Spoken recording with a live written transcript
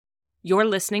You're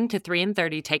listening to 3 in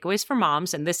 30 Takeaways for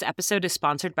Moms, and this episode is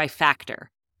sponsored by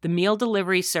Factor, the meal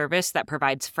delivery service that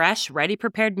provides fresh,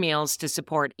 ready-prepared meals to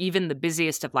support even the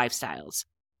busiest of lifestyles.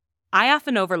 I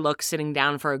often overlook sitting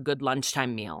down for a good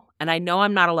lunchtime meal, and I know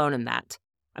I'm not alone in that.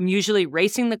 I'm usually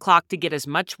racing the clock to get as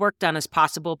much work done as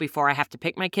possible before I have to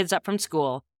pick my kids up from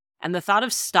school, and the thought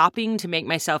of stopping to make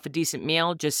myself a decent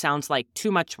meal just sounds like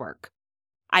too much work.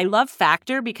 I love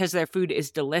Factor because their food is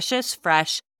delicious,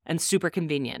 fresh, and super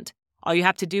convenient. All you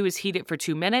have to do is heat it for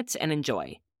 2 minutes and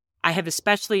enjoy. I have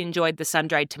especially enjoyed the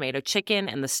sun-dried tomato chicken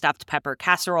and the stuffed pepper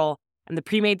casserole, and the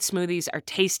pre-made smoothies are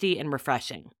tasty and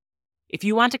refreshing. If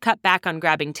you want to cut back on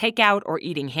grabbing takeout or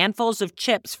eating handfuls of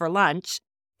chips for lunch,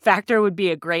 Factor would be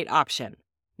a great option.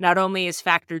 Not only is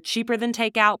Factor cheaper than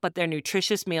takeout, but their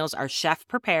nutritious meals are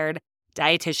chef-prepared,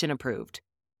 dietitian-approved.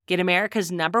 Get America's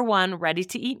 #1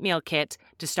 ready-to-eat meal kit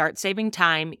to start saving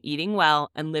time, eating well,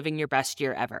 and living your best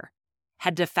year ever.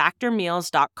 Head to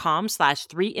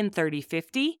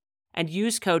factormeals.com/3in3050 and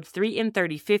use code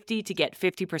 3in3050 to get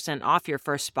 50% off your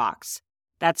first box.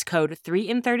 That's code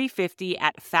 3in3050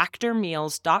 at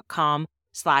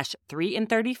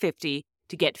factormeals.com/3in3050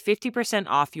 to get 50%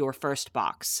 off your first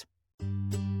box.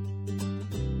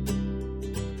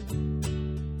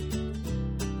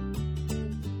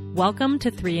 Welcome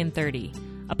to 3 in 30,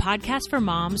 a podcast for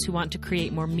moms who want to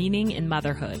create more meaning in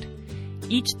motherhood.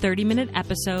 Each 30-minute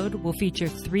episode will feature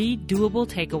 3 doable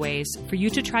takeaways for you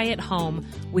to try at home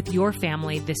with your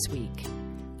family this week.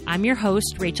 I'm your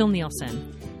host, Rachel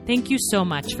Nielsen. Thank you so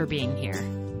much for being here.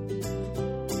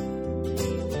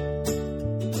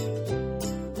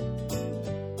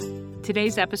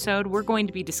 Today's episode, we're going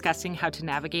to be discussing how to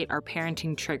navigate our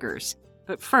parenting triggers.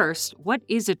 But first, what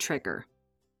is a trigger?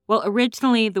 Well,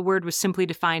 originally, the word was simply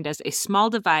defined as a small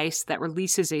device that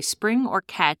releases a spring or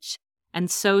catch and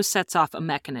so sets off a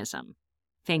mechanism.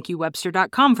 Thank you,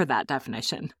 Webster.com, for that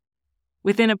definition.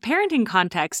 Within a parenting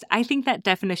context, I think that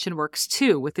definition works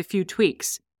too, with a few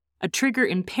tweaks. A trigger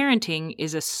in parenting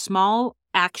is a small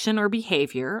action or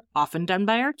behavior, often done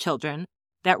by our children,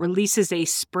 that releases a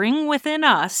spring within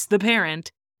us, the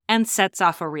parent, and sets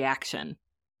off a reaction.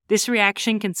 This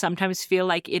reaction can sometimes feel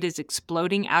like it is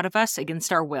exploding out of us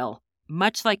against our will,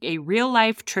 much like a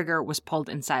real-life trigger was pulled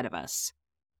inside of us.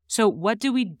 So what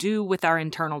do we do with our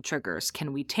internal triggers?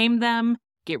 Can we tame them,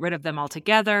 get rid of them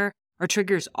altogether? Are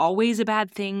triggers always a bad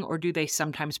thing, or do they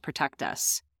sometimes protect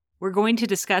us? We're going to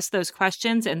discuss those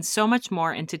questions and so much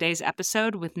more in today's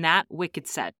episode with Nat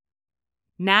Vikitsreth.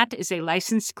 Nat is a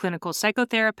licensed clinical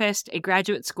psychotherapist, a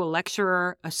graduate school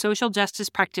lecturer, a social justice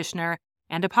practitioner,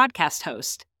 and a podcast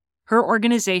host. Her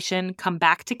organization, Come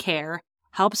Back to Care,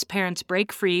 helps parents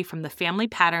break free from the family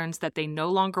patterns that they no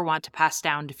longer want to pass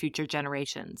down to future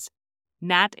generations.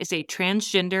 Nat is a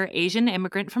transgender Asian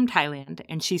immigrant from Thailand,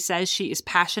 and she says she is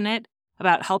passionate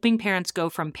about helping parents go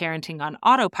from parenting on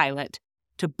autopilot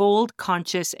to bold,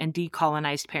 conscious, and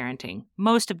decolonized parenting,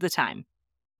 most of the time.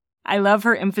 I love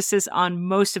her emphasis on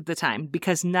most of the time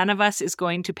because none of us is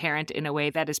going to parent in a way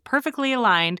that is perfectly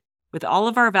aligned with all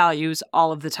of our values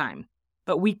all of the time.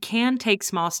 But we can take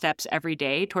small steps every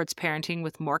day towards parenting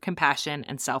with more compassion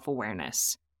and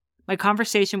self-awareness. My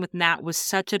conversation with Nat was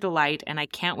such a delight, and I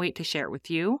can't wait to share it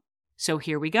with you. So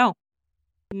here we go.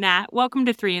 Nat, welcome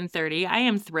to 3 in 30. I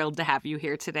am thrilled to have you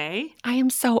here today. I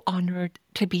am so honored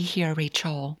to be here,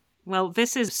 Rachel. Well,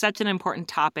 this is such an important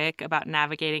topic about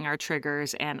navigating our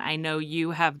triggers, and I know you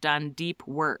have done deep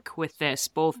work with this,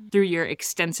 both through your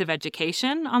extensive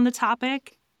education on the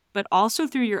topic, but also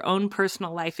through your own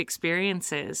personal life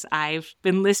experiences. I've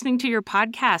been listening to your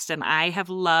podcast, and I have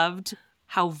loved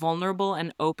how vulnerable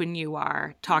and open you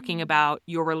are, talking about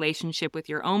your relationship with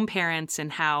your own parents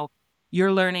and how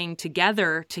you're learning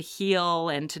together to heal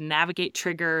and to navigate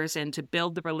triggers and to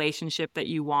build the relationship that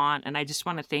you want. And I just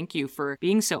want to thank you for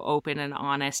being so open and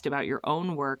honest about your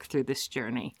own work through this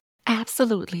journey.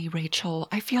 Absolutely, Rachel.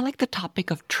 I feel like the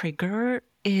topic of trigger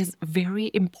is very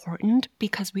important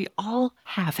because we all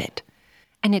have it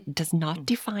and it does not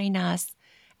define us.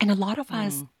 And a lot of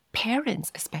us,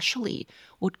 parents especially,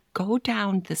 would go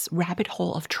down this rabbit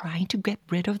hole of trying to get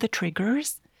rid of the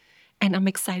triggers. And I'm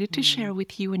excited to share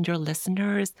with you and your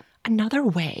listeners another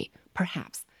way,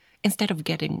 perhaps. Instead of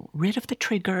getting rid of the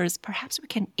triggers, perhaps we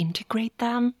can integrate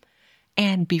them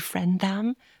and befriend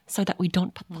them so that we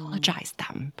don't pathologize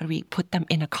them, but we put them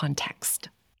in a context.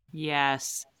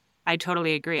 Yes, I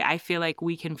totally agree. I feel like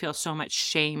we can feel so much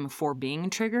shame for being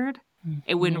triggered,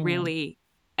 when really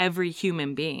every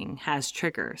human being has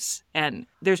triggers. And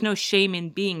there's no shame in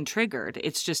being triggered.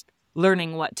 It's just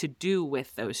learning what to do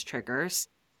with those triggers.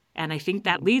 And I think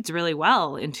that leads really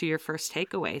well into your first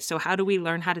takeaway. So how do we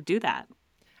learn how to do that?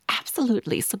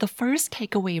 Absolutely. So the first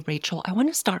takeaway, Rachel, I want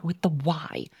to start with the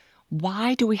why.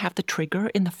 Why do we have the trigger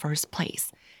in the first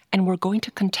place? And we're going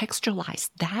to contextualize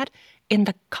that in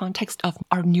the context of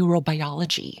our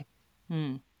neurobiology.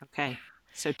 Okay.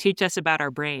 So teach us about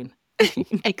our brain.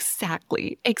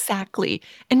 Exactly, exactly.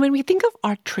 And when we think of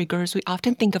our triggers, we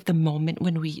often think of the moment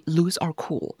when we lose our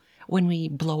cool, when we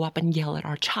blow up and yell at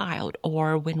our child,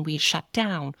 or when we shut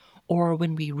down, or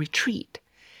when we retreat.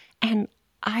 And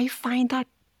I find that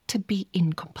to be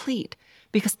incomplete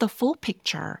because the full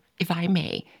picture, if I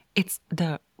may, it's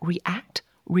the react,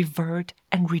 revert,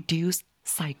 and reduce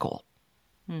cycle.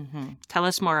 Tell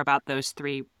us more about those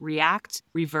three: react,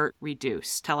 revert,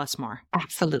 reduce. Tell us more.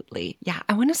 Absolutely. Yeah.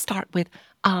 I want to start with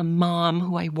a mom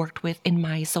who I worked with in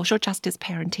my social justice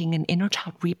parenting and inner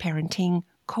child reparenting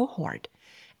cohort.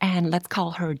 And let's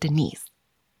call her Denise.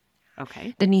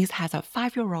 Okay. Denise has a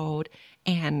 5-year-old,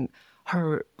 and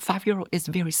her 5-year-old is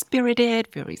very spirited,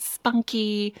 very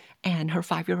spunky, and her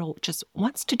 5-year-old just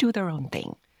wants to do their own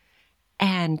thing.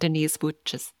 And Denise would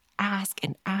just ask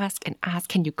and ask and ask,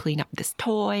 can you clean up this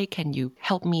toy? Can you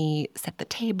help me set the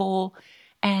table?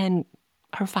 And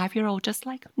her 5-year-old just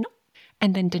like, no.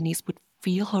 And then Denise would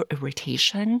feel her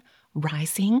irritation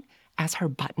rising as her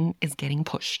button is getting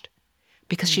pushed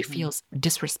because she feels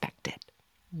disrespected.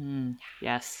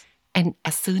 Yes. And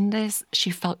as soon as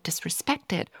she felt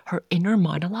disrespected, her inner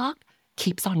monologue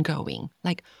keeps on going.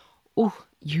 Like, oh,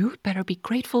 you better be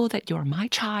grateful that you're my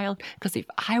child, because if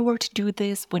I were to do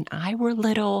this when I were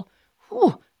little,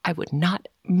 I would not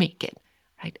make it,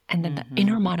 right? And then the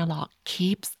inner monologue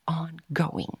keeps on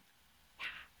going.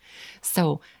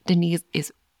 So Denise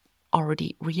is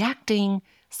already reacting.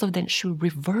 So then she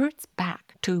reverts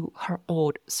back to her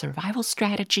old survival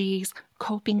strategies,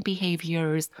 coping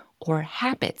behaviors, or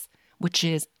habits, which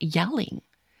is yelling.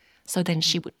 So then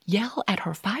she would yell at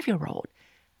her 5-year-old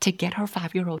to get her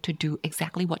 5-year-old to do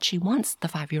exactly what she wants the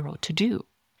 5-year-old to do.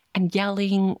 And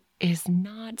yelling is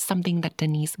not something that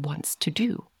Denise wants to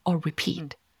do or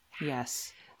repeat.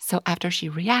 Yes. So after she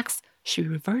reacts, she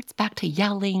reverts back to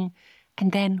yelling.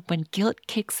 And then when guilt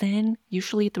kicks in,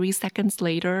 usually 3 seconds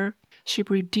later, she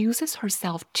reduces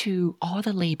herself to all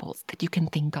the labels that you can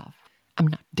think of. I'm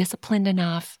not disciplined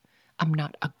enough. I'm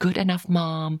not a good enough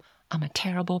mom. I'm a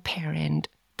terrible parent.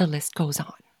 The list goes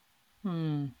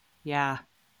on. Yeah.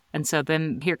 And so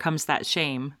then here comes that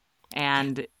shame.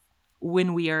 And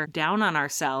when we are down on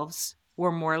ourselves,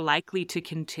 we're more likely to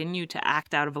continue to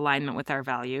act out of alignment with our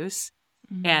values.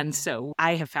 And so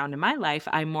I have found in my life,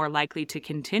 I'm more likely to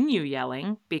continue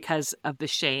yelling because of the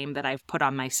shame that I've put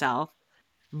on myself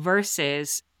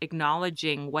versus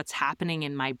acknowledging what's happening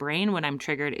in my brain when I'm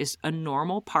triggered is a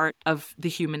normal part of the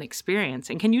human experience.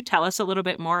 And can you tell us a little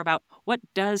bit more about what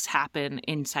does happen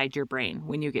inside your brain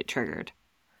when you get triggered?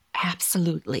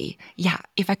 Absolutely. Yeah.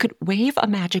 If I could wave a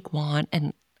magic wand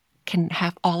and can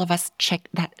have all of us check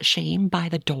that shame by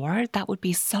the door, that would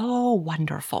be so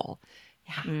wonderful.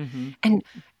 Yeah. And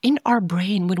in our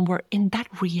brain, when we're in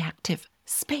that reactive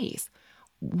space,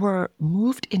 we're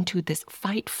moved into this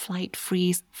fight, flight,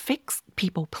 freeze, fix,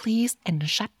 people please, and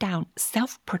shut down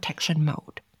self-protection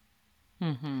mode.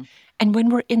 And when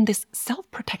we're in this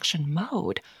self-protection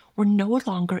mode, we're no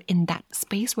longer in that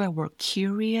space where we're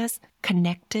curious,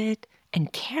 connected,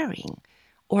 and caring,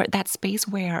 or that space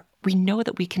where we know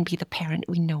that we can be the parent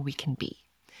we know we can be.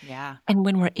 Yeah. And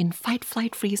when we're in fight,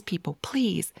 flight, freeze, people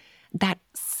please, that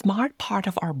smart part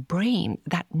of our brain,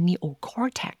 that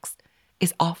neocortex,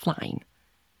 is offline.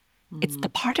 It's the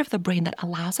part of the brain that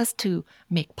allows us to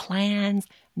make plans,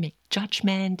 make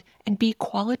judgment, and be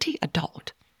quality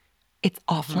adult. It's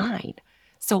offline.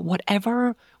 So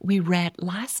whatever we read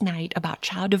last night about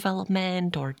child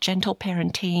development or gentle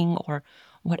parenting or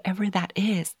whatever that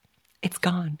is, it's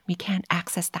gone. We can't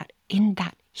access that in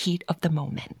that heat of the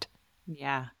moment.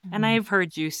 Yeah. And I've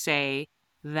heard you say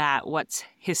that what's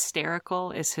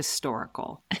hysterical is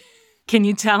historical. Can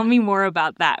you tell me more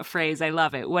about that phrase? I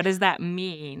love it. What does that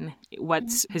mean?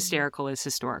 What's hysterical is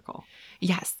historical?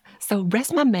 Yes. So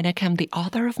Resmaa Menakem, the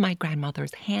author of My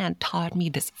Grandmother's Hand, taught me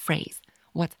this phrase.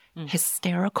 What's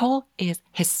hysterical is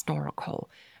historical,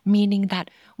 meaning that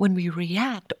when we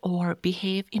react or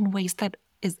behave in ways that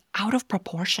is out of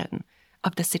proportion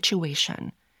of the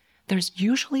situation, there's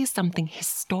usually something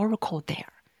historical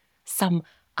there, some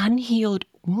unhealed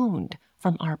wound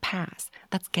from our past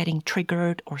that's getting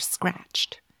triggered or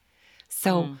scratched.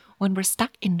 So when we're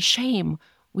stuck in shame,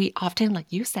 we often,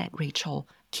 like you said, Rachel,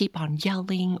 keep on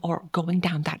yelling or going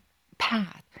down that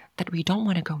path that we don't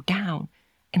want to go down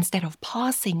instead of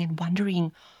pausing and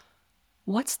wondering,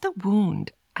 what's the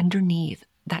wound underneath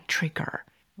that trigger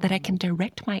that I can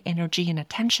direct my energy and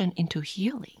attention into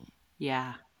healing?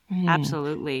 Yeah.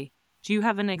 Absolutely. Do you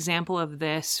have an example of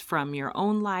this from your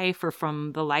own life or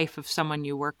from the life of someone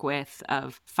you work with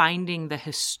of finding the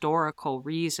historical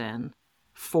reason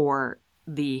for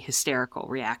the hysterical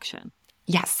reaction?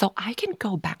 Yes, so I can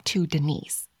go back to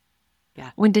Denise.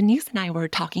 Yeah. When Denise and I were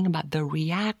talking about the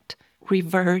react,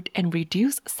 revert, and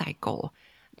reduce cycle,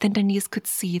 then Denise could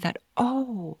see that,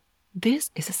 oh,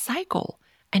 this is a cycle,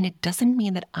 and it doesn't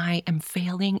mean that I am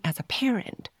failing as a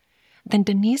parent. Then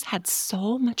Denise had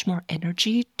so much more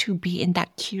energy to be in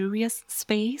that curious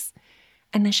space.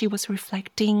 And then she was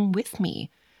reflecting with me.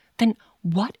 Then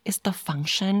what is the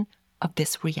function of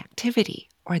this reactivity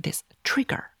or this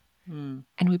trigger?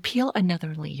 And we peel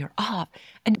another layer off.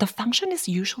 And the function is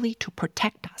usually to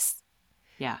protect us.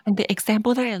 Yeah. And the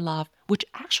example that I love, which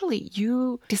actually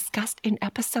you discussed in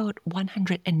episode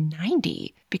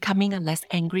 190, Becoming a Less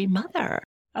Angry Mother.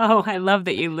 Oh, I love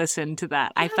that you listened to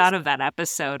that. Yes. I thought of that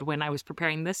episode when I was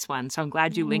preparing this one, so I'm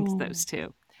glad you linked those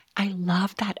two. I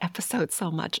love that episode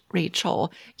so much,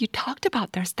 Rachel. You talked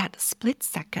about there's that split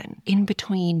second in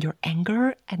between your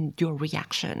anger and your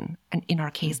reaction, and in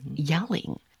our case,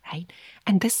 yelling, right?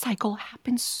 And this cycle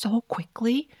happens so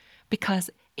quickly because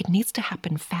it needs to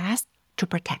happen fast to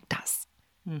protect us.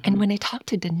 And when I talked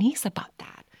to Denise about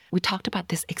that, we talked about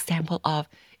this example of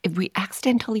if we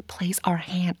accidentally place our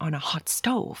hand on a hot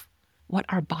stove, what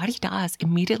our body does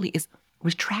immediately is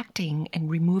retracting and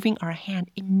removing our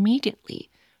hand immediately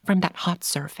from that hot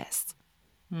surface.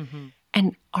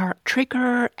 And our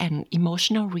trigger and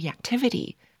emotional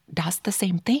reactivity does the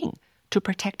same thing to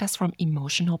protect us from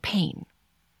emotional pain.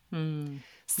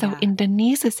 So in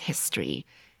Denise's history,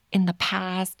 in the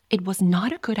past, it was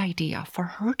not a good idea for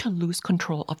her to lose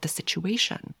control of the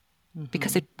situation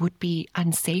because it would be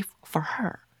unsafe for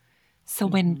her. So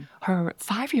when her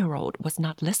 5-year-old was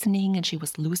not listening and she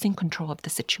was losing control of the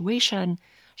situation,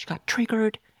 she got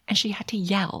triggered and she had to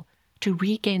yell to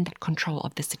regain that control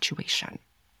of the situation.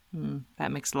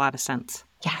 That makes a lot of sense.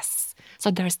 Yes.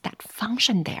 So there's that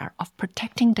function there of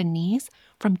protecting Denise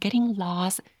from getting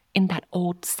lost in that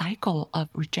old cycle of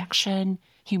rejection,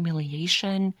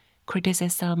 humiliation,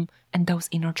 criticism, and those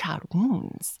inner child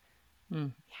wounds.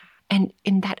 And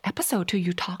in that episode too,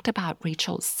 you talked about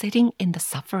Rachel sitting in the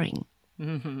suffering.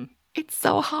 It's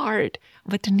so hard.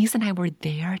 But Denise and I were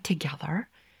there together,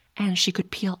 and she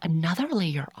could peel another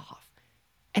layer off.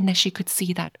 And then she could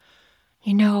see that,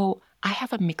 I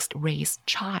have a mixed race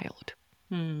child.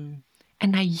 And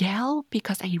I yell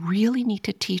because I really need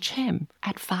to teach him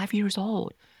at 5 years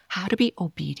old how to be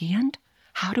obedient,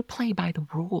 how to play by the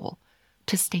rule,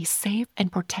 to stay safe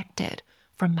and protected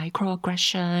from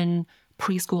microaggression,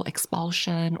 preschool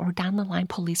expulsion, or down the line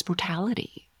police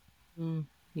brutality.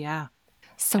 Yeah.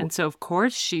 So, And so, of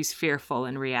course, she's fearful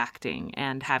and reacting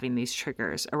and having these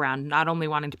triggers around not only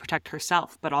wanting to protect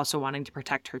herself, but also wanting to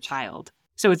protect her child.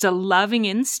 So it's a loving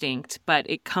instinct, but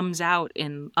it comes out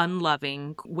in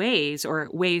unloving ways or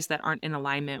ways that aren't in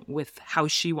alignment with how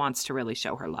she wants to really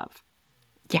show her love.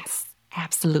 yes,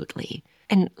 absolutely.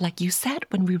 And like you said,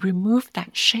 when we remove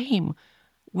that shame,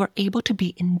 we're able to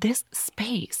be in this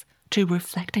space to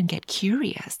reflect and get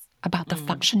curious about the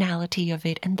functionality of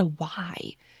it and the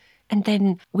why. And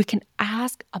then we can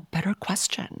ask a better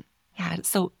question. Yeah.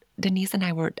 So Denise and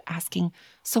I were asking,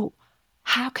 so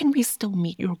how can we still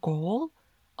meet your goal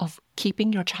of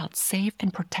keeping your child safe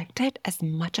and protected as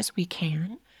much as we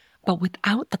can, but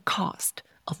without the cost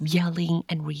of yelling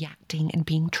and reacting and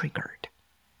being triggered?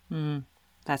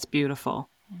 That's beautiful.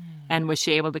 And was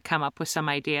she able to come up with some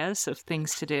ideas of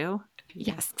things to do?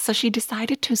 Yes. So she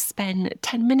decided to spend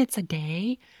 10 minutes a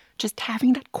day just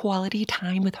having that quality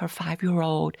time with her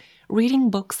 5-year-old, reading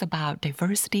books about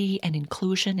diversity and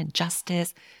inclusion and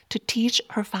justice to teach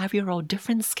her 5-year-old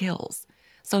different skills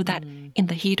so that in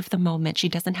the heat of the moment, she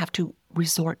doesn't have to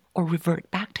resort or revert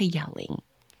back to yelling.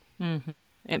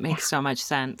 It makes so much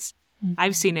sense.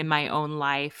 I've seen in my own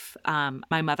life,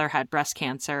 my mother had breast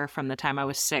cancer from the time I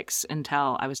was 6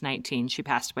 until I was 19. She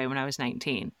passed away when I was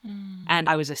 19. And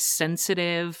I was a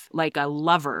sensitive, like a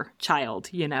lover child,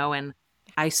 and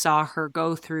I saw her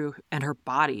go through and her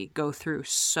body go through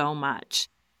so much.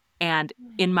 And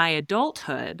in my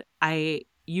adulthood, I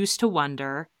used to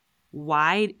wonder,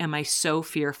 why am I so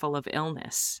fearful of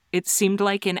illness? It seemed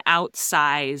like an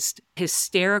outsized,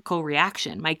 hysterical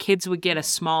reaction. My kids would get a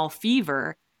small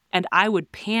fever and I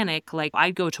would panic, like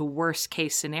I'd go to worst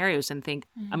case scenarios and think,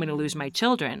 I'm going to lose my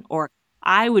children. Or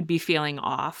I would be feeling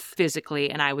off physically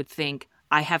and I would think,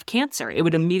 I have cancer. It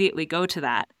would immediately go to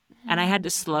that. And I had to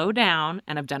slow down,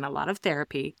 and I've done a lot of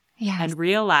therapy, and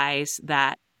realize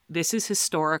that this is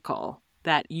historical,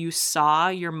 that you saw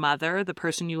your mother, the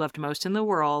person you loved most in the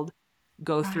world,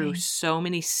 go through so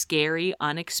many scary,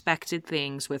 unexpected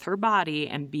things with her body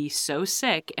and be so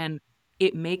sick. And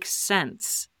it makes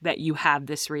sense that you have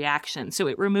this reaction. So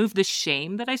it removed the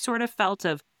shame that I sort of felt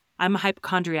of, I'm a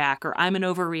hypochondriac or I'm an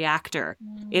overreactor.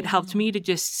 It helped me to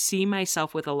just see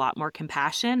myself with a lot more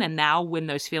compassion. And now when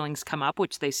those feelings come up,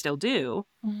 which they still do,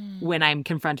 when I'm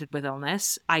confronted with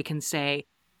illness, I can say,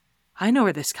 I know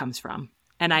where this comes from.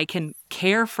 And I can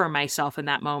care for myself in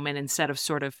that moment instead of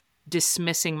sort of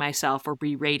dismissing myself or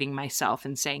berating myself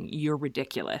and saying, you're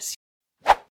ridiculous.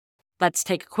 Let's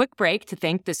take a quick break to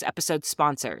thank this episode's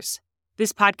sponsors.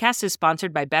 This podcast is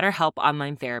sponsored by BetterHelp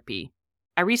Online Therapy.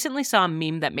 I recently saw a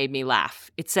meme that made me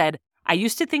laugh. It said, I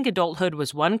used to think adulthood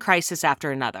was one crisis after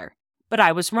another, but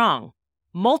I was wrong.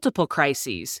 Multiple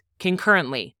crises,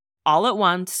 concurrently, all at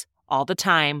once, all the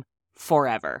time,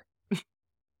 forever.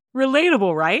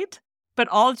 Relatable, right? But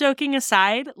all joking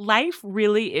aside, life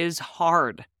really is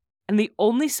hard. And the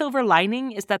only silver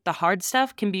lining is that the hard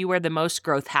stuff can be where the most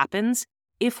growth happens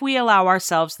if we allow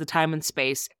ourselves the time and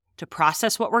space to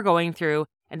process what we're going through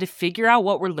and to figure out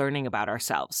what we're learning about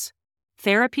ourselves.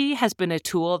 Therapy has been a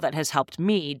tool that has helped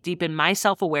me deepen my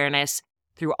self-awareness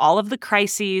through all of the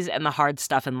crises and the hard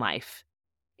stuff in life.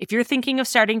 If you're thinking of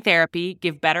starting therapy,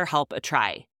 give BetterHelp a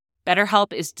try.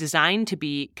 BetterHelp is designed to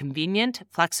be convenient,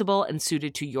 flexible, and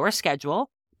suited to your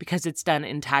schedule because it's done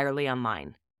entirely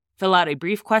online. Fill out a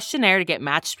brief questionnaire to get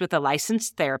matched with a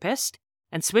licensed therapist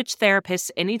and switch therapists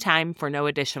anytime for no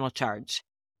additional charge.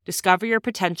 Discover your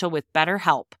potential with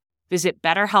BetterHelp. Visit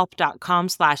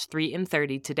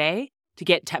betterhelp.com/3in30 today to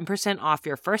get 10% off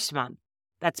your first month.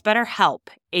 That's BetterHelp,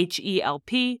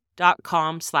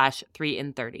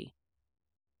 HELP.com/3in30.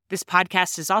 This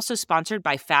podcast is also sponsored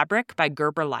by Fabric by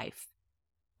Gerber Life.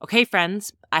 Okay,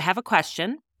 friends, I have a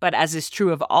question, but as is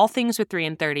true of all things with 3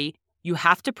 in 30, you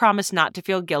have to promise not to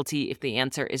feel guilty if the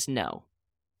answer is no.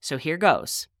 So here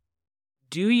goes.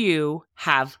 Do you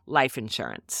have life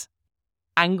insurance?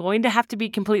 I'm going to have to be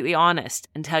completely honest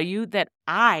and tell you that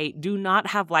I do not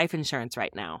have life insurance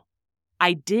right now.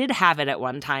 I did have it at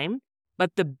one time,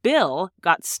 but the bill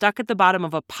got stuck at the bottom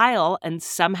of a pile and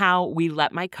somehow we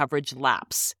let my coverage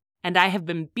lapse. And I have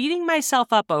been beating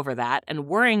myself up over that and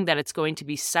worrying that it's going to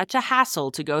be such a hassle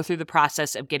to go through the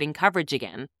process of getting coverage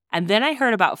again. And then I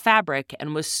heard about Fabric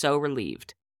and was so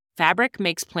relieved. Fabric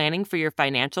makes planning for your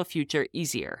financial future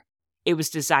easier. It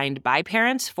was designed by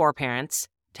parents for parents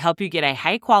to help you get a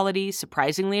high-quality,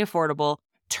 surprisingly affordable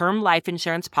term life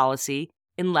insurance policy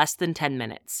in less than 10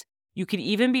 minutes. You could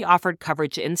even be offered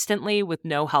coverage instantly with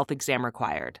no health exam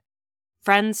required.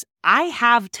 Friends, I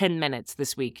have 10 minutes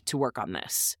this week to work on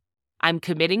this. I'm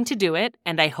committing to do it,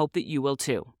 and I hope that you will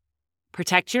too.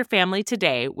 Protect your family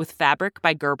today with Fabric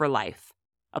by Gerber Life.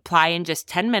 Apply in just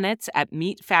 10 minutes at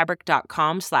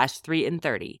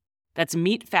meetfabric.com/3in30. That's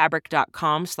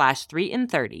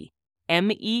meetfabric.com/3in30.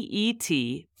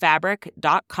 MEET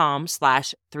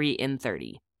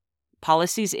fabric.com/3in30.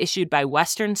 Policies issued by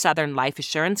Western Southern Life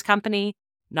Assurance Company,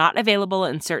 not available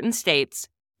in certain states,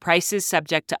 prices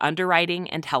subject to underwriting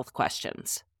and health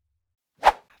questions.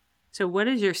 So what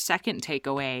is your second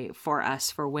takeaway for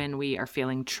us for when we are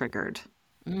feeling triggered?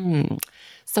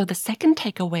 So the second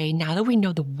takeaway, now that we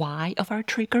know the why of our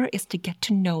trigger, is to get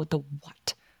to know the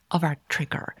what of our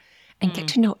trigger and get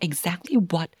to know exactly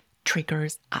what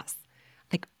triggers us.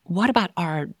 Like, what about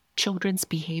our children's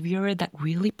behavior that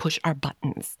really push our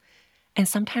buttons? And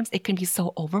sometimes it can be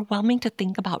so overwhelming to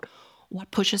think about what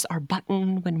pushes our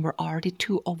button when we're already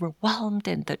too overwhelmed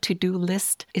and the to-do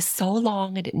list is so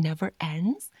long and it never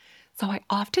ends. So I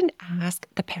often ask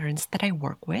the parents that I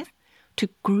work with to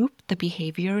group the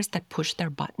behaviors that push their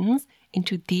buttons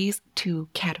into these two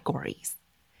categories.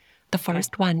 The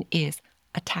first one is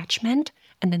attachment,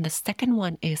 and then the second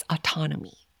one is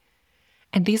autonomy.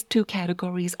 And these two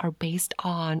categories are based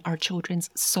on our children's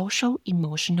social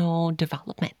emotional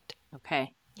development.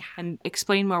 Okay. Yeah. And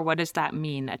explain more, what does that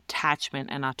mean, attachment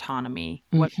and autonomy?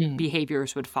 What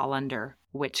behaviors would fall under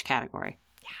which category?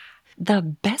 The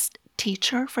best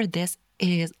teacher for this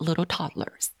is little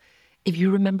toddlers. If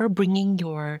you remember bringing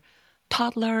your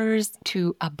toddlers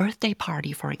to a birthday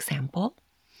party, for example,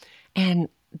 and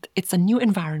it's a new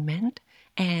environment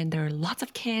and there are lots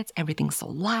of kids, everything's so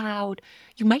loud,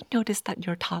 you might notice that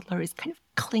your toddler is kind of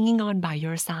clinging on by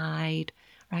your side,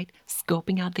 right?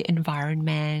 Scoping out the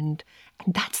environment.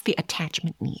 And that's the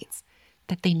attachment needs,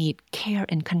 that they need care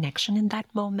and connection in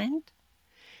that moment.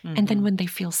 And then when they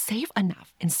feel safe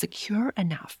enough and secure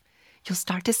enough, you'll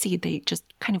start to see they just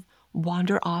kind of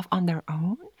wander off on their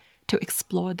own to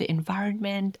explore the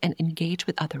environment and engage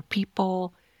with other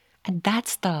people. And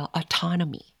that's the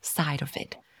autonomy side of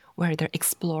it, where they're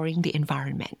exploring the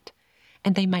environment.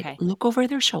 And they might Okay. look over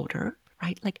their shoulder,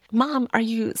 right? Like, Mom, are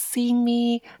you seeing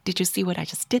me? Did you see what I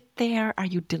just did there? Are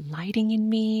you delighting in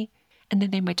me? And then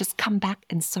they might just come back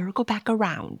and circle back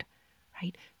around,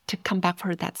 right? To come back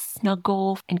for that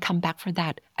snuggle and come back for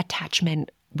that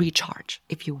attachment recharge,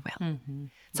 if you will. Mm-hmm.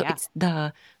 So Yeah. it's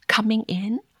the coming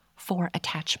in for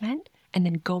attachment and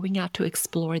then going out to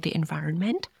explore the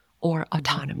environment or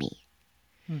autonomy.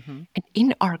 Mm-hmm. And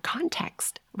in our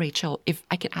context, Rachel, if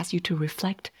I can ask you to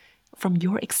reflect from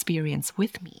your experience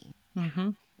with me, Mm-hmm.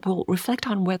 we'll reflect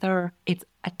on whether it's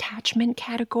attachment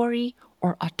category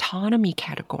or autonomy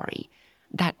category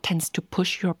that tends to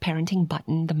push your parenting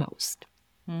button the most.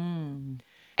 Mm.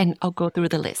 And I'll go through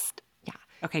the list. Yeah.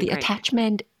 Okay, The great.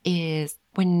 attachment is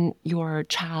when your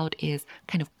child is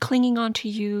kind of clinging onto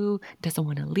you, doesn't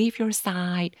want to leave your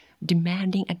side,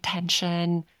 demanding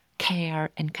attention, care,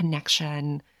 and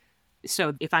connection.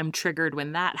 So if I'm triggered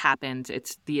when that happens,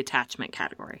 it's the attachment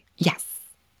category. Yes.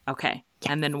 Okay.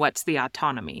 Yes. And then what's the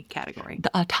autonomy category?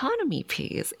 The autonomy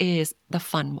piece is the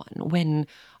fun one when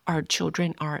our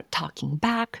children are talking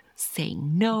back,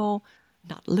 saying no,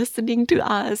 not listening to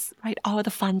us, right? All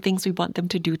the fun things we want them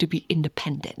to do to be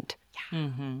independent. Yeah.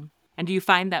 Mm-hmm. And do you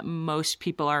find that most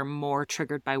people are more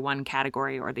triggered by one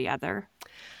category or the other?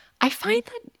 I find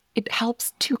that it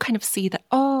helps to kind of see that,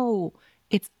 oh,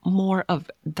 it's more of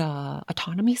the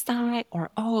autonomy side, or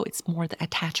oh, it's more the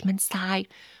attachment side.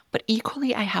 But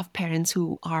equally, I have parents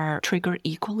who are triggered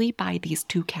equally by these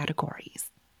two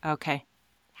categories. Okay.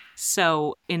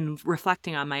 So in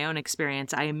reflecting on my own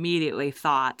experience, I immediately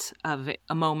thought of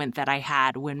a moment that I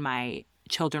had when my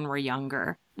children were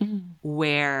younger,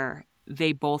 where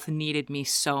they both needed me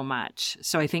so much.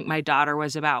 So I think my daughter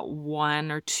was about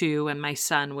 1 or 2 and my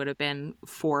son would have been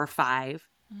 4 or 5.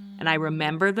 And I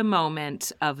remember the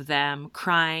moment of them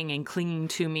crying and clinging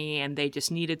to me, and they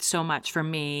just needed so much from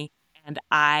me. And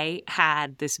I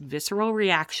had this visceral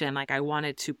reaction, like I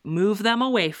wanted to move them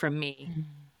away from me.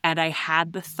 And I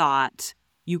had the thought,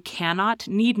 you cannot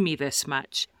need me this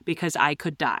much because I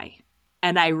could die.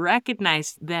 And I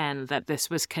recognized then that this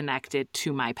was connected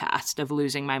to my past of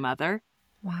losing my mother.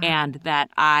 Wow. And that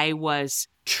I was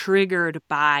triggered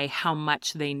by how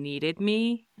much they needed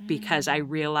me because I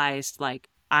realized, like,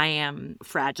 I am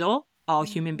fragile. All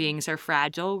human beings are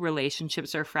fragile.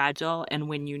 Relationships are fragile. And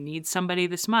when you need somebody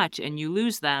this much and you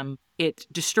lose them, it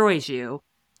destroys you.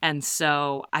 And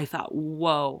so I thought,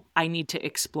 whoa, I need to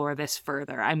explore this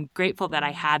further. I'm grateful that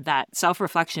I had that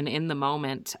self-reflection in the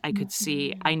moment. I could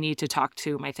see I need to talk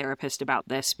to my therapist about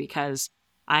this because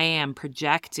I am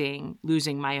projecting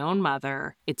losing my own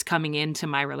mother. It's coming into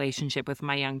my relationship with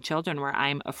my young children where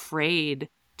I'm afraid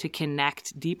to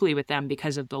connect deeply with them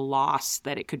because of the loss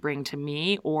that it could bring to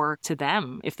me or to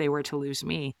them if they were to lose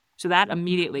me. So that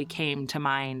immediately came to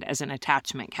mind as an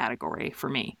attachment category for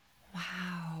me.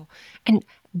 Wow. And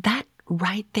that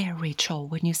right there, Rachel,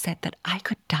 when you said that I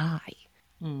could die,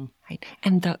 right?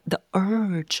 And the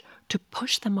urge to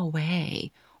push them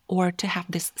away or to have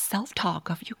this self-talk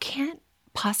of you can't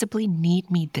possibly need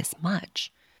me this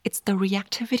much. It's the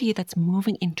reactivity that's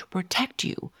moving in to protect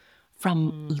you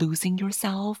from losing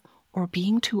yourself or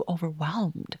being too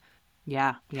overwhelmed.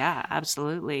 Yeah,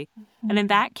 absolutely. And in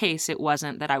that case, it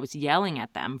wasn't that I was yelling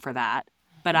at them for that,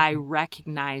 but I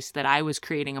recognized that I was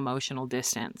creating emotional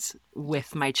distance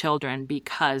with my children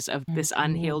because of this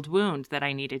unhealed wound that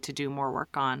I needed to do more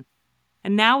work on.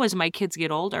 And now as my kids get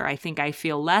older, I think I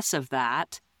feel less of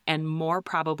that and more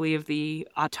probably of the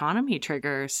autonomy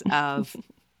triggers of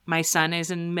my son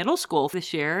is in middle school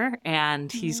this year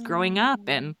and he's growing up,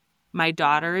 and my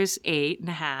daughter is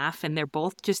 8.5, and they're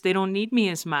both just, they don't need me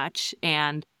as much.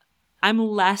 And I'm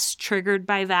less triggered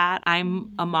by that.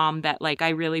 I'm a mom that, like, I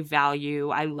really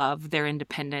value, I love their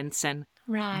independence. And,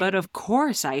 Right. but of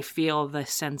course I feel the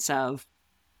sense of,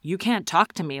 you can't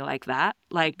talk to me like that.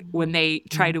 Like when they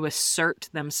try to assert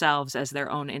themselves as their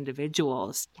own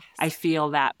individuals, I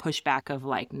feel that pushback of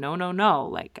like, no,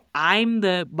 like I'm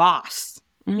the boss,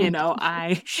 you know,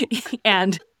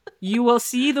 and you will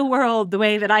see the world the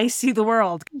way that I see the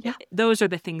world. Yeah. Those are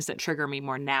the things that trigger me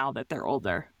more now that they're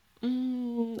older.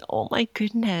 Oh my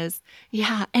goodness.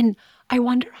 Yeah. And I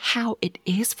wonder how it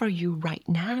is for you right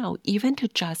now, even to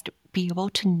just be able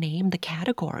to name the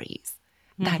categories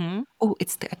that, oh,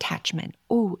 it's the attachment.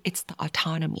 Oh, it's the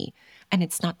autonomy. And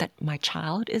it's not that my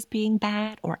child is being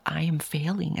bad or I am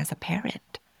failing as a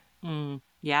parent.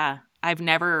 Yeah. I've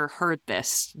never heard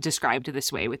this described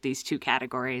this way with these two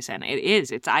categories. And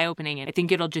it's eye-opening. And I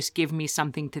think it'll just give me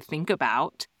something to think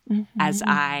about as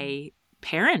I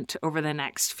parent over the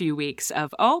next few weeks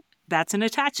of, oh, that's an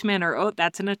attachment, or, oh,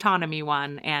 that's an autonomy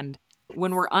one. And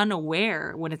when we're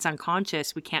unaware, when it's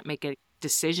unconscious, we can't make a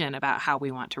decision about how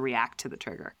we want to react to the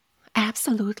trigger.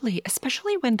 Absolutely,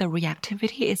 especially when the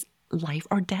reactivity is life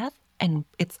or death and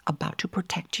it's about to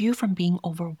protect you from being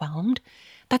overwhelmed.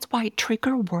 That's why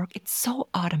trigger work, it's so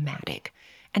automatic.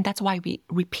 And that's why we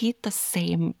repeat the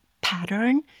same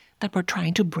pattern that we're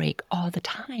trying to break all the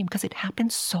time because it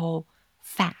happens so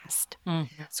fast.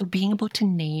 Mm-hmm. So being able to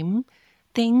name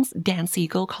things, Dan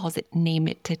Siegel calls it name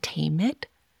it to tame it,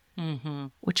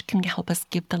 which can help us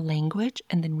give the language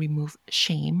and then remove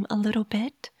shame a little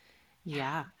bit.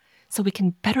 Yeah. So we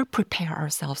can better prepare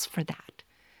ourselves for that.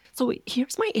 So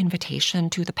here's my invitation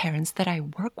to the parents that I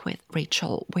work with,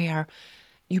 Rachel, where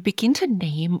you begin to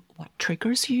name what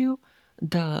triggers you,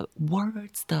 the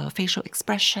words, the facial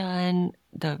expression,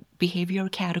 the behavior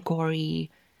category,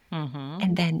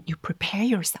 and then you prepare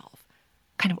yourself,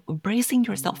 kind of bracing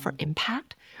yourself for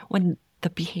impact when the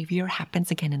behavior happens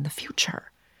again in the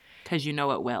future. Because you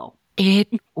know it will. It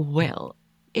will.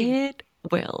 It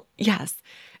will. Yes.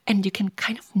 And you can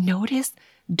kind of notice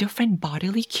different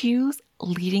bodily cues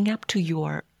leading up to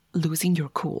your losing your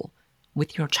cool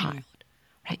with your child,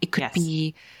 right? It could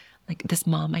be like this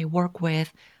mom I work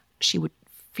with, she would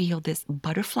feel this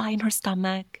butterfly in her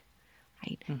stomach,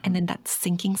 right? And then that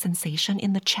sinking sensation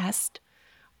in the chest.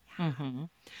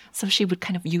 So she would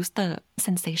kind of use the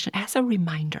sensation as a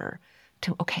reminder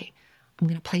to, okay, I'm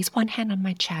going to place one hand on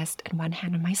my chest and one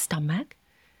hand on my stomach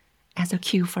as a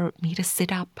cue for me to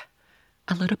sit up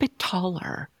a little bit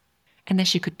taller. And then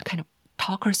she could kind of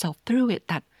talk herself through it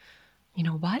that, you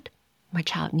know what? My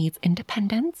child needs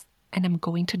independence and I'm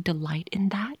going to delight in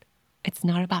that. It's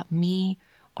not about me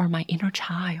or my inner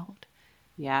child.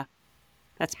 Yeah,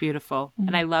 that's beautiful.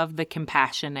 And I love the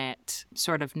compassionate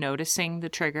sort of noticing the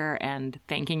trigger and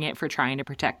thanking it for trying to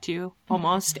protect you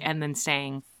almost, and then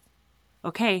saying,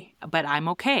 okay, but I'm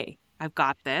okay. I've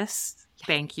got this.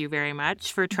 Thank you very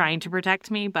much for trying to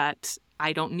protect me, but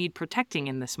I don't need protecting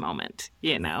in this moment,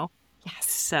 you know?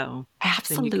 Yes. So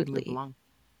absolutely. then you can move along.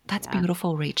 That's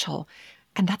beautiful, Rachel.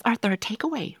 And that's our third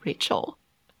takeaway, Rachel.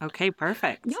 Okay,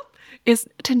 perfect. Yep. Is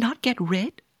to not get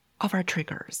rid of our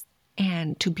triggers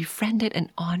and to befriend it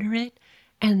and honor it.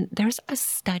 And there's a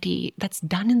study that's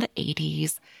done in the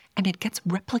 80s and it gets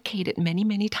replicated many,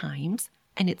 many times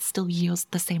and it still yields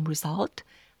the same result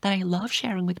that I love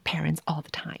sharing with parents all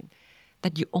the time,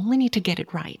 that you only need to get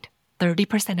it right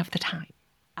 30% of the time.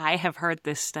 I have heard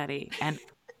this study, and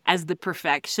as the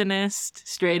perfectionist,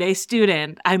 straight A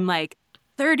student, I'm like,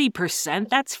 30%?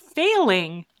 That's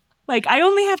failing. Like, I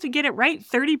only have to get it right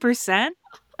 30%?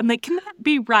 I'm like, can that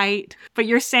be right? But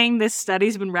you're saying this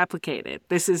study's been replicated.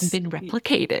 This has been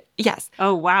replicated. Yes.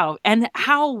 Oh, wow. And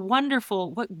how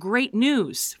wonderful. What great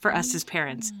news for us as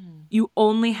parents. You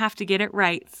only have to get it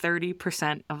right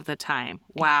 30% of the time.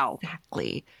 Wow.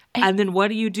 Exactly. And then what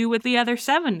do you do with the other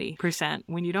 70%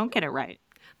 when you don't get it right?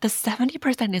 The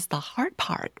 70% is the hard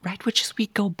part, right? Which is we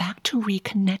go back to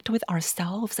reconnect with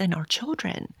ourselves and our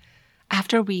children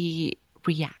after we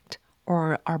react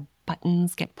or our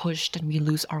buttons get pushed and we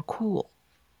lose our cool.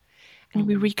 And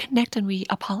we reconnect and we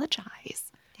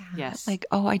apologize. Yes. Like,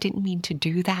 oh, I didn't mean to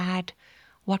do that.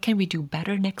 What can we do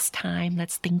better next time?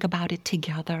 Let's think about it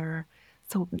together.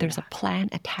 So there's a plan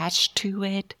attached to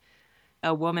it.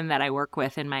 A woman that I work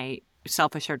with in my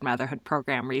self-assured motherhood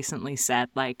program recently said,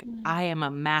 like, I am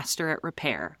a master at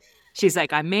repair. She's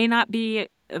like, I may not be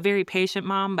a very patient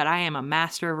mom, but I am a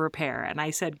master of repair. And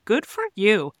I said, good for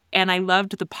you. And I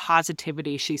loved the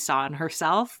positivity she saw in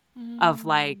herself of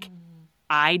like,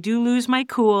 I do lose my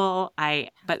cool.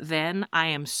 But then I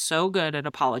am so good at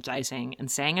apologizing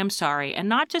and saying I'm sorry, and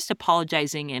not just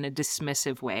apologizing in a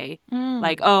dismissive way,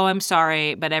 like, oh, I'm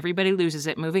sorry, but everybody loses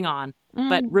it, moving on.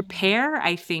 But repair,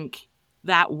 I think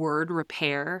that word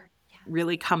repair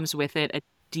really comes with it a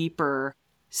deeper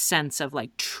sense of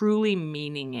like truly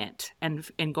meaning it and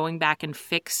going back and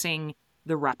fixing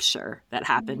the rupture that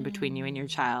happened between you and your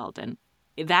child. And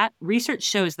that research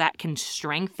shows that can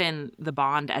strengthen the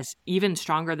bond as even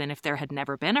stronger than if there had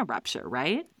never been a rupture,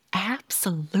 right?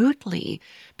 Absolutely.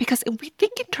 Because if we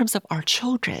think in terms of our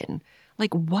children,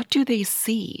 like what do they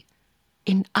see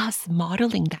in us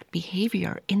modeling that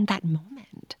behavior in that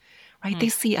moment, right? They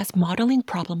see us modeling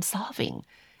problem solving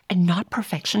and not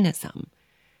perfectionism.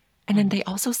 And then they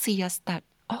also see us that,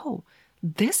 oh,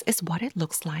 this is what it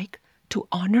looks like to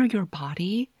honor your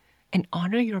body and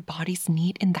honor your body's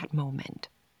need in that moment.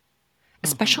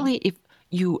 Especially if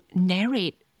you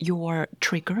narrate your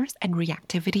triggers and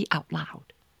reactivity out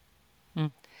loud.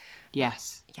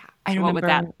 Yes. Yeah. I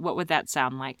remember. What would that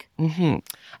sound like?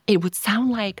 It would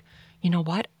sound like, you know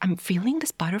what? I'm feeling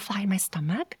this butterfly in my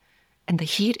stomach and the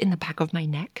heat in the back of my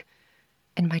neck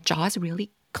and my jaw is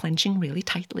really clenching really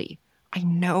tightly. I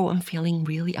know I'm feeling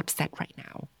really upset right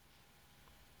now.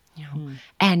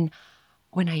 And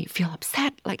when I feel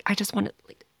upset, like I just want to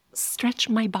like stretch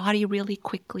my body really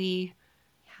quickly.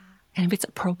 And if it's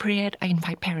appropriate, I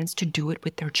invite parents to do it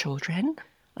with their children.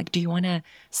 Like, do you want to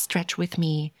stretch with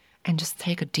me and just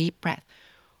take a deep breath?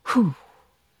 Whew.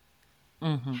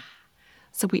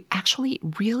 So we actually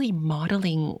really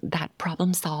modeling that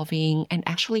problem solving and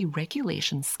actually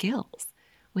regulation skills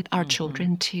with our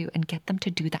children too, and get them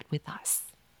to do that with us.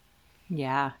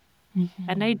 Yeah.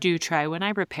 And I do try, when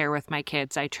I prepare with my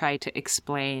kids, I try to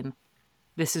explain,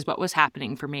 this is what was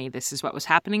happening for me. This is what was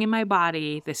happening in my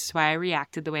body. This is why I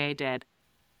reacted the way I did.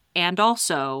 And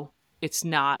also, it's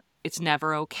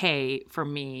never okay for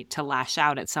me to lash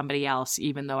out at somebody else,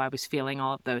 even though I was feeling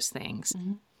all of those things.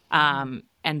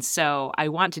 And so I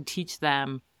want to teach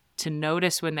them to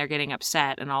notice when they're getting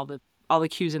upset and all the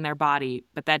cues in their body.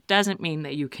 But that doesn't mean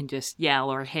that you can just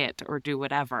yell or hit or do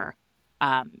whatever.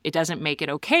 It doesn't make it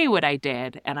okay what I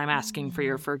did. And I'm asking for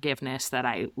your forgiveness that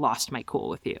I lost my cool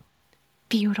with you.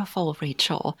 Beautiful,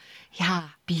 Rachel. Yeah,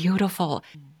 beautiful.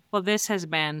 Well, this has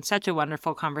been such a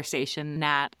wonderful conversation,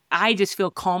 Nat. I just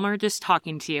feel calmer just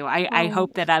talking to you. I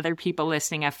hope that other people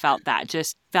listening have felt that,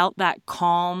 just felt that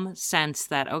calm sense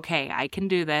that, okay, I can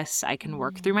do this. I can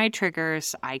work through my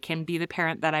triggers. I can be the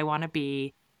parent that I want to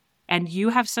be. And you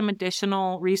have some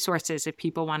additional resources if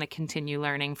people want to continue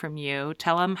learning from you.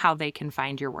 Tell them how they can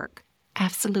find your work.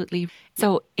 Absolutely.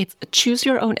 So it's choose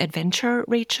your own adventure,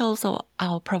 Rachel. So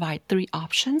I'll provide 3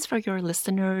 options for your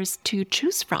listeners to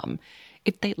choose from.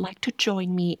 If they'd like to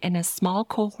join me in a small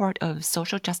cohort of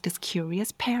social justice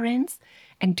curious parents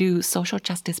and do social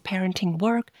justice parenting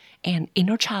work and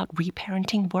inner child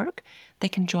reparenting work, they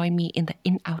can join me in the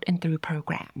In, Out, and Through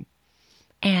program.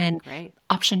 And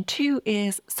option 2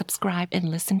 is subscribe and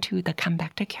listen to the Come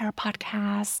Back to Care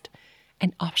podcast.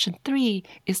 And option 3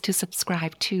 is to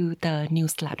subscribe to the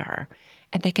newsletter.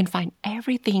 And they can find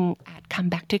everything at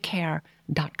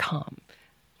comebacktocare.com.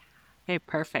 Okay,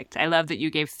 perfect. I love that you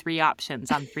gave 3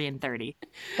 options on 3 and 30.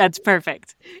 That's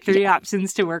perfect. 3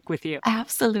 options to work with you.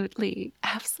 Absolutely.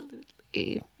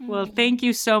 Absolutely. Well, thank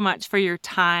you so much for your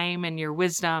time and your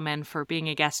wisdom and for being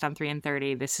a guest on 3 and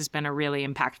 30. This has been a really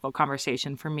impactful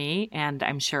conversation for me, and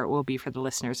I'm sure it will be for the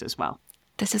listeners as well.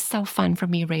 This is so fun for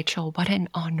me, Rachel. What an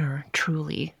honor,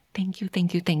 truly. Thank you,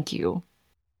 thank you, thank you.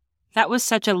 That was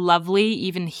such a lovely,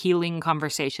 even healing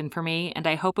conversation for me, and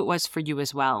I hope it was for you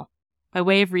as well. By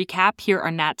way of recap, here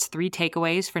are Nat's 3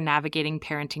 takeaways for navigating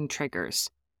parenting triggers.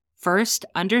 First,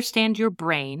 understand your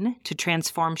brain to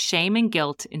transform shame and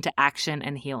guilt into action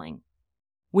and healing.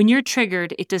 When you're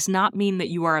triggered, it does not mean that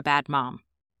you are a bad mom.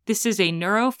 This is a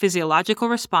neurophysiological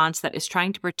response that is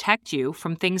trying to protect you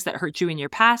from things that hurt you in your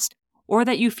past or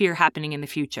that you fear happening in the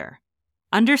future.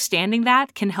 Understanding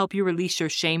that can help you release your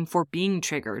shame for being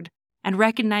triggered and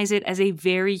recognize it as a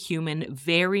very human,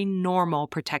 very normal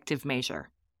protective measure.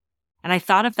 And I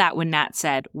thought of that when Nat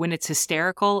said, when it's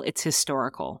hysterical, it's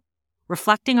historical.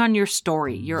 Reflecting on your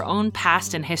story, your own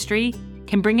past and history,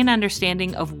 can bring an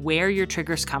understanding of where your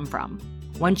triggers come from.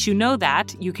 Once you know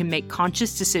that, you can make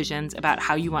conscious decisions about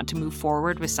how you want to move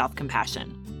forward with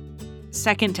self-compassion.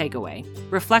 Second takeaway,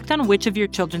 reflect on which of your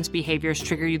children's behaviors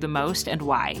trigger you the most and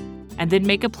why, and then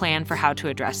make a plan for how to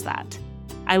address that.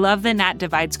 I love that Nat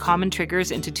divides common triggers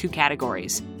into 2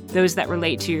 categories, those that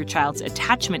relate to your child's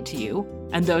attachment to you,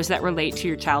 and those that relate to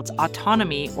your child's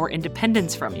autonomy or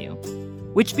independence from you.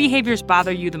 Which behaviors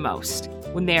bother you the most?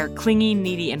 When they are clingy,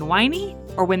 needy, and whiny,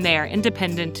 or when they are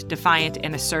independent, defiant,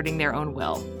 and asserting their own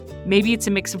will? Maybe it's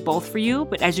a mix of both for you,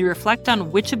 but as you reflect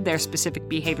on which of their specific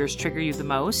behaviors trigger you the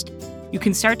most, you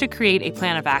can start to create a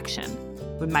plan of action.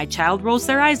 When my child rolls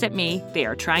their eyes at me, they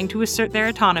are trying to assert their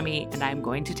autonomy, and I'm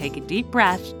going to take a deep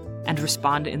breath and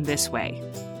respond in this way.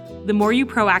 The more you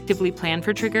proactively plan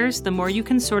for triggers, the more you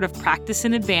can sort of practice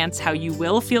in advance how you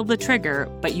will feel the trigger,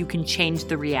 but you can change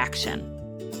the reaction.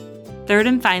 Third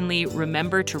and finally,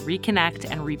 remember to reconnect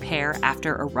and repair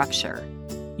after a rupture.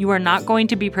 You are not going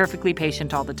to be perfectly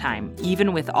patient all the time,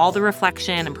 even with all the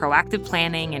reflection and proactive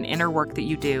planning and inner work that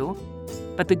you do.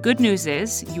 But the good news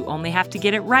is, you only have to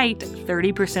get it right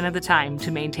 30% of the time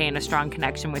to maintain a strong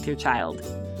connection with your child.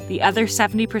 The other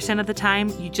 70% of the time,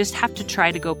 you just have to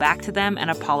try to go back to them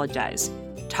and apologize.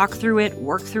 Talk through it,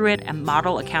 work through it, and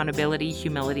model accountability,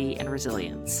 humility, and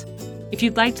resilience. If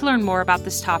you'd like to learn more about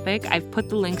this topic, I've put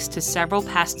the links to several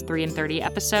past 3 and 30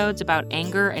 episodes about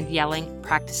anger and yelling,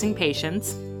 practicing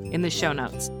patience, in the show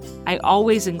notes. I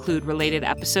always include related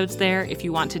episodes there if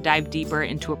you want to dive deeper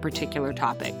into a particular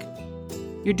topic.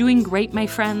 You're doing great, my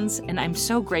friends, and I'm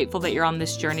so grateful that you're on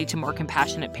this journey to more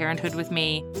compassionate parenthood with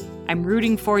me. I'm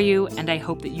rooting for you, and I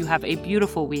hope that you have a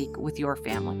beautiful week with your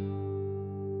family.